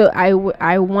feel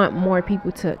I want more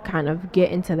people to kind of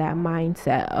get into that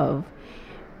mindset of,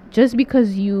 just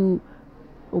because you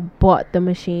bought the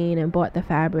machine and bought the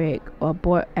fabric or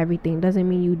bought everything doesn't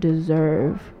mean you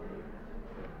deserve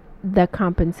the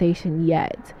compensation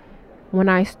yet. When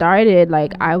I started,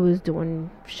 like, I was doing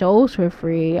shows for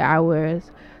free. I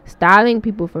was styling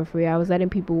people for free. I was letting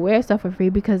people wear stuff for free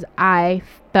because I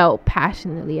felt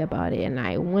passionately about it and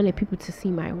I wanted people to see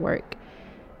my work.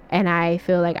 And I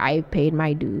feel like I paid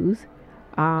my dues.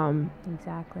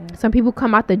 Exactly. Some people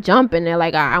come out the jump and they're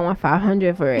like, I want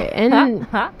 $500 for it. And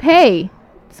hey,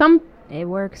 it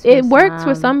works. It works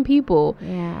for some people.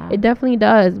 Yeah, it definitely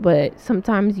does. But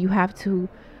sometimes you have to.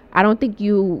 I don't think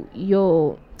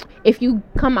you'll. If you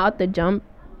come out the jump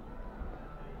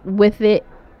with it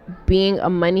being a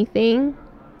money thing,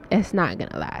 it's not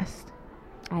gonna last.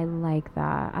 I like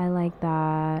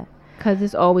that. Because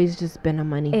it's always just been a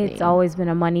money thing. It's always been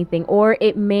a money thing. Or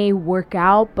it may work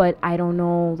out, but I don't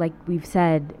know, like we've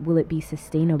said, will it be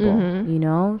sustainable? Mm-hmm. You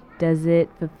know? Does it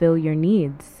fulfill your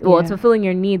needs? Well, it's fulfilling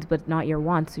your needs, but not your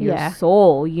wants, so your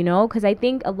soul, you know? Because I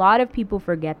think a lot of people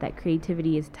forget that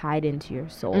creativity is tied into your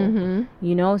soul,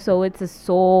 you know? So it's a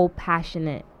soul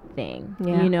passionate thing,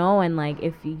 you know? And like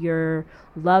if your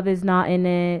love is not in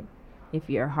it, if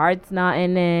your heart's not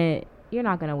in it, you're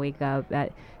not going to wake up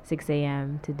at 6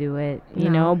 a.m. to do it, you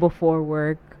know, before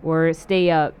work, or stay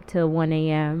up till 1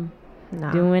 a.m.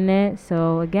 doing it.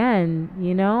 So again,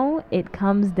 you know, it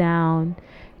comes down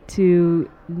to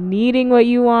needing what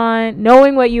you want,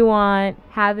 knowing what you want,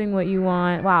 having what you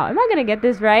want. Wow, am I going to get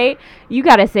this right? You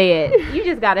got to say it. You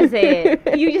just got to say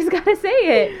it. You just got to say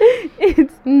it.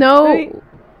 It's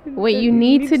what you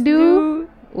need to do,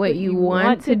 what you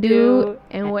want to do,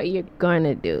 and what you're going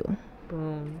to do.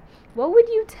 Boom. What would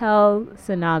you tell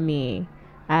Sanami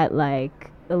at like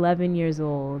 11 years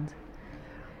old?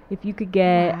 If you could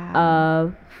get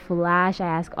a flash, I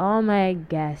ask all my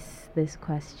guests this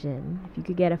question. If you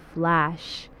could get a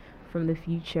flash from the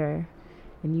future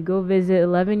and you go visit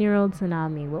 11-year-old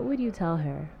Sanami, what would you tell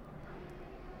her?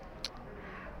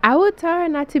 I would tell her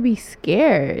not to be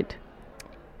scared.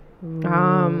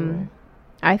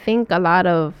 I think a lot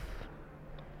of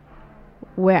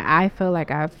where I feel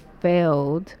like I've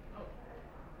failed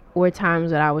were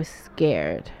times that I was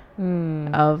scared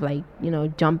of, like, you know,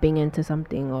 jumping into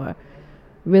something or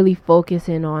really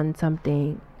focusing on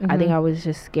something. I think I was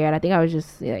just scared. I think I was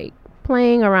just like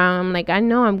playing around. I'm like, I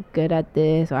know I'm good at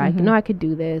this, or I know I could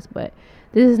do this, but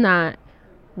this is not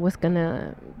what's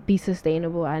gonna be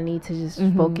sustainable. I need to just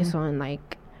focus on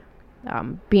like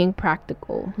being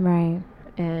practical. Right.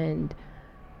 And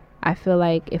I feel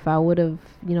like if I would have,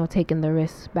 you know, taken the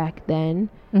risks back then,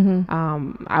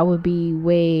 I would be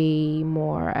way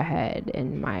more ahead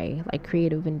in my like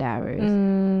creative endeavors.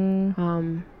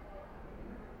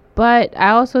 But I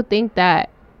also think that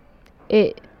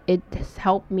it has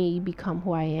helped me become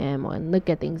who I am and look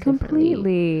at things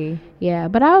completely. Differently. Yeah,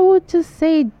 but I would just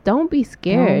say don't be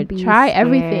scared. Try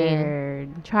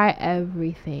everything. Try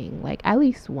everything, like at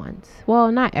least once.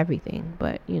 Well, not everything,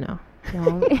 but you know.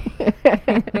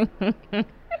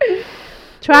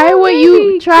 Try what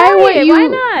you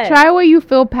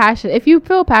feel passionate. If you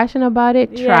feel passionate about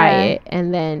it, try it,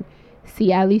 and then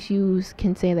see, at least you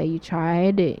can say that you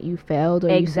tried it, you failed, or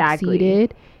you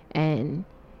succeeded, and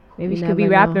maybe she could be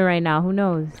rapping right now. Who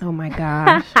knows? Oh my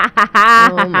gosh.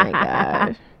 Oh my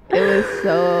gosh.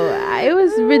 It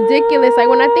was ridiculous. Like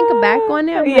when I think back on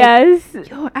it, I'm like,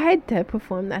 yo, I had to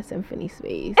perform that symphony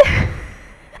space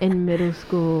in middle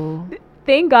school.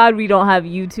 Thank God we don't have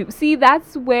YouTube. See,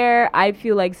 that's where I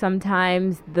feel like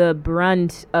sometimes the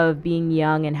brunt of being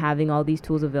young and having all these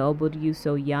tools available to you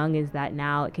so young is that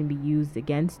now it can be used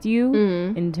against you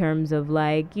in terms of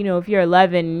like, you know, if you're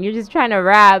 11 and you're just trying to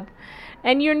rap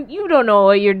and you don't know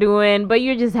what you're doing, but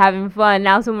you're just having fun.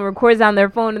 Now someone records on their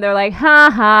phone and they're like, ha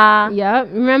ha. Yep,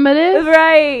 remember this?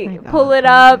 Right. Pull it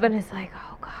up and it's like,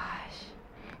 oh gosh.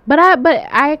 But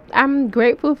I'm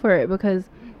grateful for it because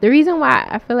the reason why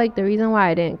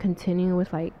I didn't continue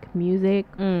with like music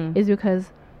is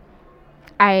because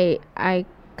I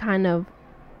kind of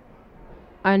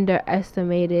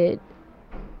underestimated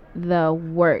the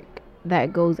work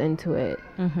that goes into it.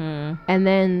 And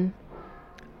then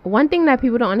one thing that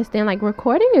people don't understand, like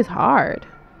recording is hard.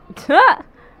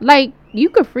 Like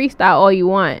you could freestyle all you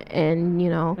want and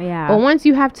you know, but once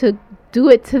you have to do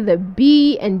it to the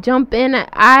beat and jump in,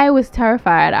 I was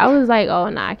terrified. I was like, oh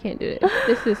nah, I can't do this.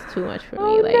 This is too much for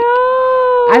me. Like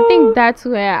I think that's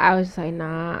where I was like,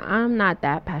 nah, I'm not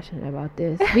that passionate about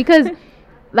this. Because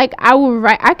like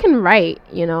I can write,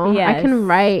 you know. I can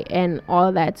write and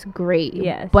all that's great.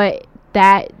 But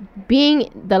that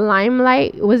being the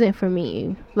limelight wasn't for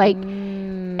me. Like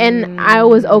and I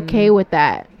was okay with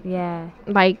that.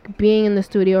 Like being in the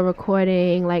studio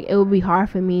recording, like it would be hard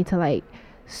for me to like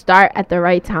start at the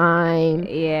right time.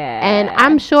 Yeah. And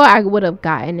I'm sure I would have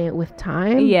gotten it with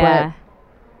time. Yeah. But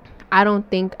I don't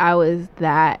think I was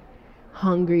that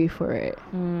hungry for it.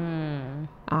 No.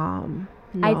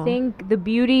 I think the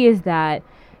beauty is that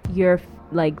your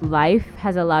life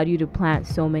has allowed you to plant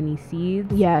so many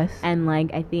seeds. Yes. And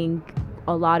I think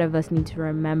a lot of us need to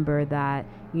remember that,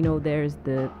 there's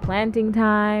the planting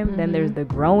time, then there's the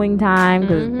growing time,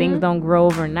 because things don't grow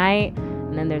overnight,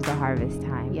 and then there's the harvest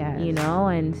time. Yes.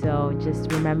 And so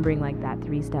just remembering that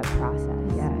 3-step process.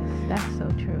 Yes, that's so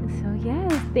true. So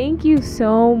yes, thank you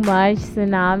so much,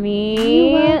 Tsunami.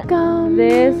 You're welcome.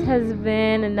 This has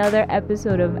been another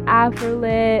episode of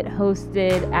Afrolit,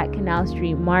 hosted at Canal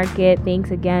Street Market.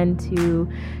 Thanks again to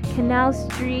Canal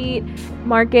Street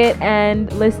Market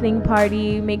and Listening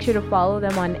Party. Make sure to follow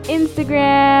them on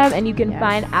Instagram, and you can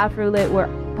find Afrolit where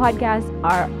podcasts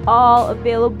are all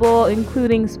available,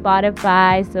 including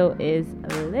Spotify. So is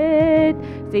lit.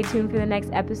 Stay tuned for the next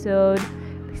episode.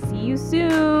 See you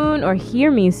soon, or hear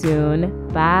me soon.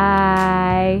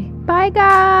 Bye. Bye,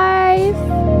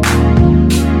 guys.